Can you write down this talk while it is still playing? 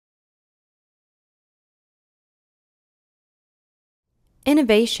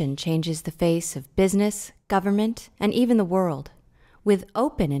Innovation changes the face of business, government, and even the world. With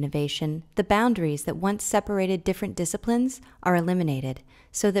open innovation, the boundaries that once separated different disciplines are eliminated,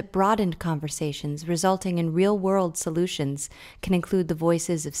 so that broadened conversations resulting in real-world solutions can include the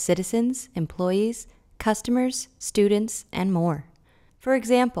voices of citizens, employees, customers, students, and more. For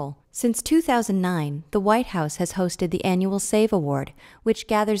example, since 2009, the White House has hosted the annual SAVE Award, which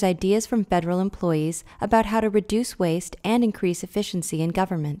gathers ideas from federal employees about how to reduce waste and increase efficiency in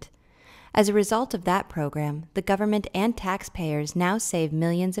government. As a result of that program, the government and taxpayers now save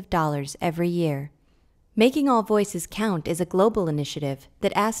millions of dollars every year. Making All Voices Count is a global initiative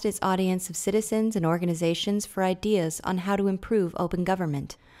that asked its audience of citizens and organizations for ideas on how to improve open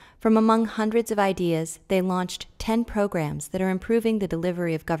government. From among hundreds of ideas, they launched 10 programs that are improving the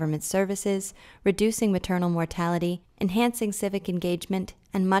delivery of government services, reducing maternal mortality, enhancing civic engagement,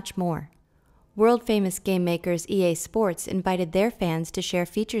 and much more. World-famous game makers EA Sports invited their fans to share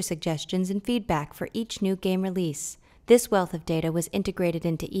feature suggestions and feedback for each new game release. This wealth of data was integrated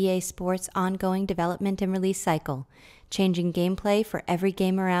into EA Sports' ongoing development and release cycle, changing gameplay for every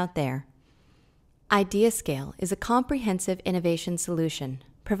gamer out there. IdeaScale is a comprehensive innovation solution,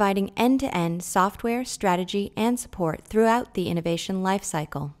 providing end-to-end software, strategy, and support throughout the innovation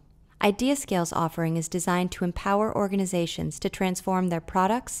lifecycle. IdeaScale's offering is designed to empower organizations to transform their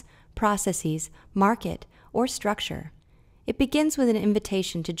products, processes, market, or structure. It begins with an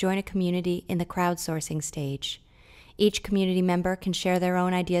invitation to join a community in the crowdsourcing stage. Each community member can share their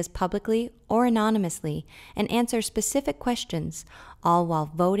own ideas publicly or anonymously and answer specific questions, all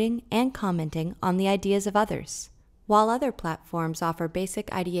while voting and commenting on the ideas of others. While other platforms offer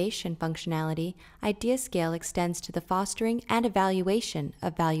basic ideation functionality, IdeaScale extends to the fostering and evaluation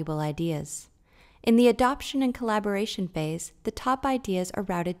of valuable ideas. In the adoption and collaboration phase, the top ideas are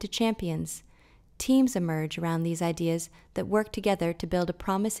routed to champions. Teams emerge around these ideas that work together to build a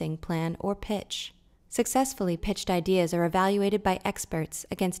promising plan or pitch. Successfully pitched ideas are evaluated by experts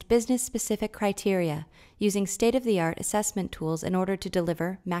against business-specific criteria, using state-of-the-art assessment tools in order to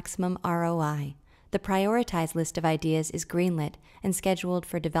deliver maximum ROI. The prioritized list of ideas is greenlit and scheduled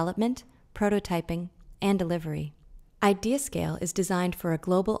for development, prototyping, and delivery. IdeaScale is designed for a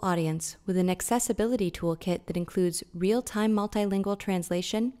global audience with an accessibility toolkit that includes real-time multilingual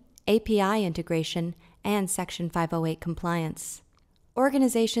translation, API integration, and Section 508 compliance.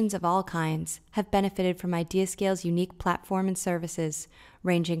 Organizations of all kinds have benefited from IdeaScale's unique platform and services,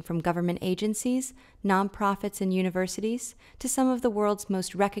 ranging from government agencies, nonprofits, and universities to some of the world's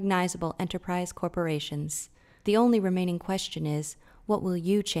most recognizable enterprise corporations. The only remaining question is, what will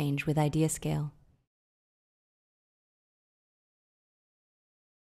you change with IdeaScale?